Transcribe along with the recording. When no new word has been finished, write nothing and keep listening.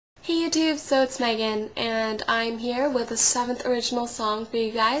Hey YouTube, so it's Megan, and I'm here with the 7th original song for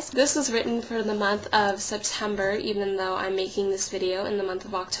you guys. This was written for the month of September, even though I'm making this video in the month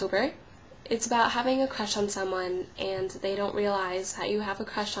of October. It's about having a crush on someone, and they don't realize that you have a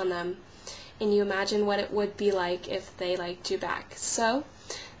crush on them, and you imagine what it would be like if they liked you back. So,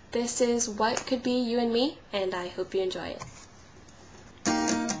 this is What Could Be You and Me, and I hope you enjoy it.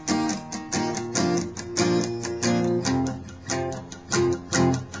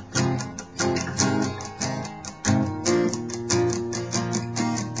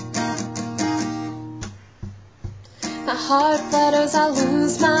 My heart flutters, I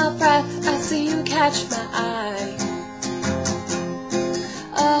lose my breath, I see you catch my eye.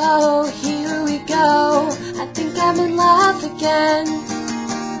 Oh, here we go, I think I'm in love again.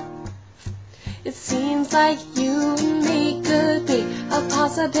 It seems like you and me could be a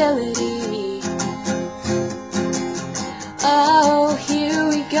possibility. Oh, here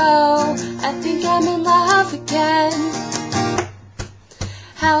we go, I think I'm in love again.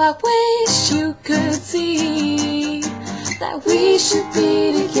 How I wish you could see that we should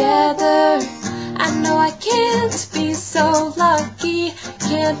be together. I know I can't be so lucky,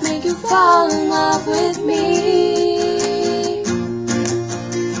 can't make you fall in love with me.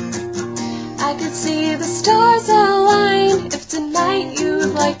 I could see the stars align if tonight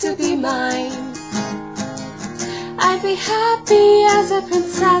you'd like to be mine. I'd be happy as a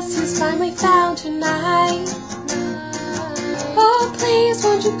princess who's finally found her knight. Oh, please,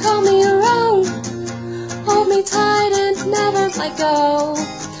 won't you call me your own? Hold me tight and never let go.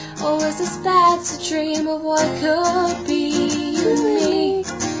 Or is this bad to dream of what could be you and me?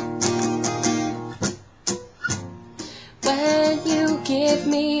 When you give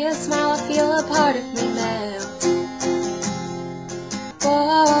me a smile, I feel a part of me melt.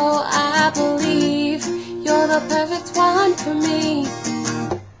 Oh, I believe you're the perfect one for me.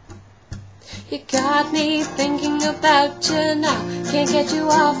 You got me thinking about you now, can't get you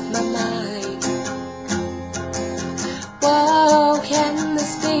off my mind. Whoa, can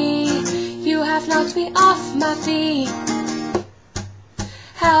this be? You have knocked me off my feet.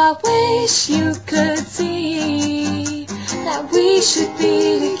 How I wish you could see that we should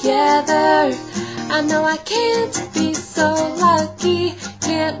be together. I know I can't be so lucky,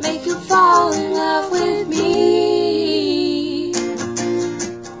 can't make you fall in love with me.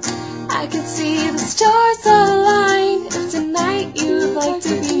 I could see the stars align if tonight you'd like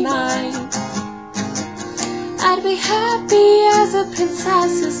to be mine. I'd be happy as a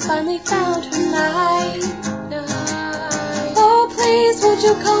princess who's finally found her knight. Oh, please, won't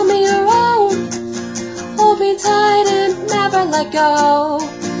you call me your own? Hold me tight and never let go.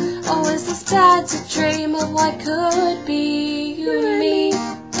 Oh, is this bad to dream of what could be you and me?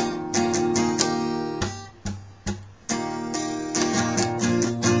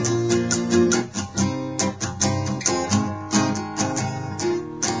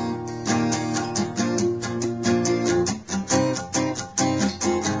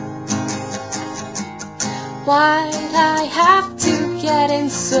 Why'd I have to get in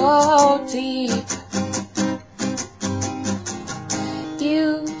so deep?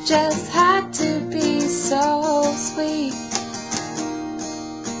 You just had to be so sweet.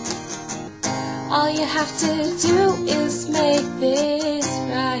 All you have to do is make this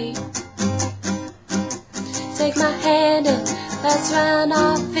right. Take my hand and let's run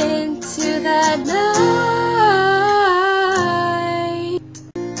off into the night.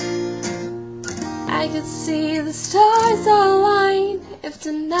 I could see the stars align if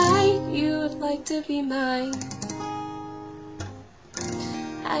tonight you'd like to be mine.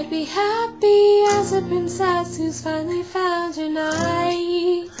 I'd be happy as a princess who's finally found her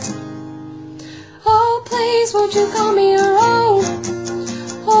knight. Oh, please, won't you call me your own?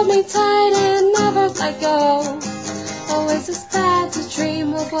 Hold me tight and never let go. Oh, is this bad to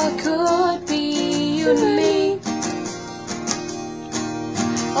dream of what could be you and me?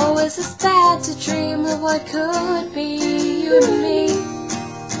 Oh, is this bad to dream of what could be you and me?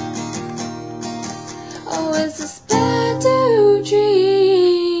 Oh, is this bad to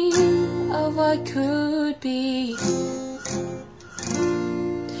dream of what could be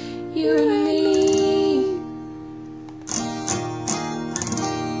you and me?